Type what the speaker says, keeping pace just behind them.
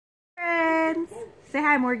Say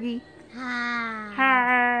hi, Morgie. Hi.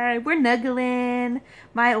 Hi. We're nuggling.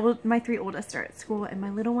 My 3 oldest are at school, and my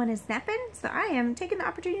little one is napping, so I am taking the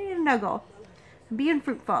opportunity to nuggle. I'm being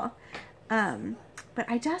fruitful. But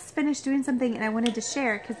I just finished doing something, and I wanted to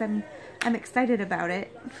share because I'm excited about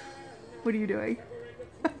it. What are you doing?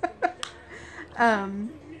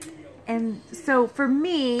 And so for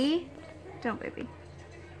me, don't baby.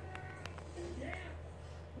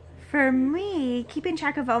 For me, keeping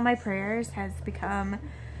track of all my prayers has become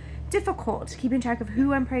difficult. Keeping track of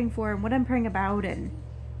who I'm praying for and what I'm praying about, and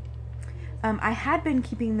I had been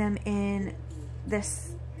keeping them in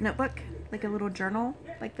this notebook, like a little journal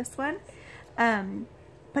like this one.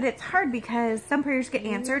 But it's hard because some prayers get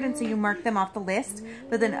answered and so you mark them off the list,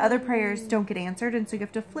 but then other prayers don't get answered and so you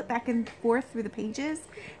have to flip back and forth through the pages.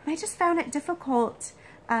 And I just found it difficult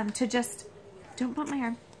to just, don't bump my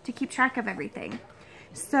arm, to keep track of everything.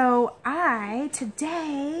 So I,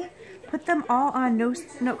 today, put them all on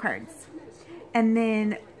note cards and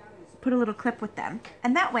then put a little clip with them.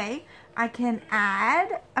 And that way I can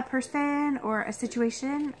add a person or a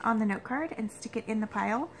situation on the note card and stick it in the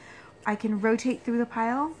pile. I can rotate through the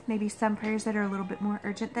pile. Maybe some prayers that are a little bit more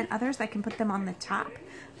urgent than others, I can put them on the top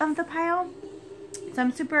of the pile. So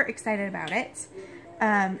I'm super excited about it.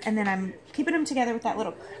 And then I'm keeping them together with that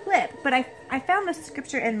little clip. But I found the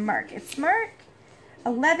scripture in Mark. It's Mark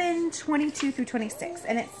 11:22 through 26.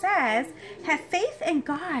 And it says, "Have faith in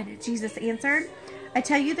God," Jesus answered. "I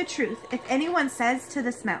tell you the truth. If anyone says to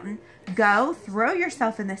this mountain, 'Go, throw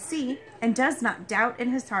yourself in the sea,' and does not doubt in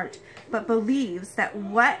his heart, but believes that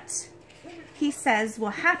what he says will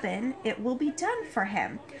happen, it will be done for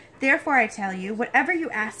him. Therefore, I tell you, whatever you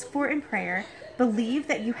ask for in prayer, believe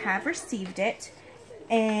that you have received it,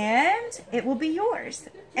 and it will be yours.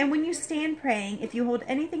 And when you stand praying, if you hold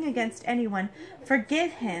anything against anyone,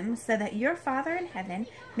 forgive him, so that your Father in heaven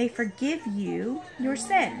may forgive you your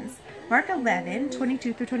sins." Mark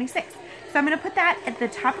 11:22 through 26. So I'm going to put that at the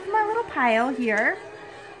top of my little pile here.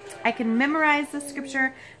 I can memorize the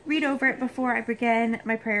scripture, read over it before I begin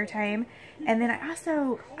my prayer time. And then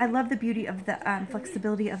I love the beauty of the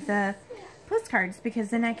flexibility of the postcards, because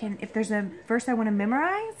then I can, if there's a verse I want to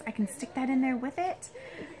memorize, I can stick that in there with it.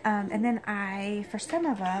 And then for some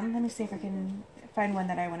of them, let me see if I can find one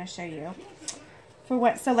that I want to show you.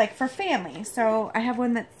 So like for family. So I have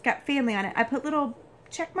one that's got family on it. I put little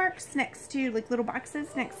check marks next to, like little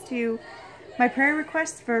boxes next to my prayer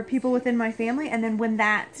requests for people within my family, and then when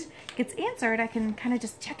that gets answered, I can kind of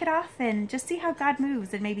just check it off and just see how God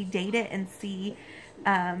moves, and maybe date it and see,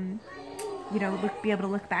 you know, be able to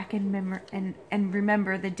look back and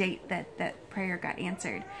remember the date that prayer got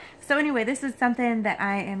answered. So anyway, this is something that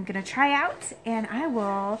I am going to try out, and I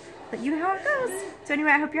will let you know how it goes. So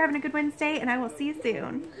anyway, I hope you're having a good Wednesday, and I will see you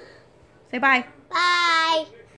soon. Say bye. Bye.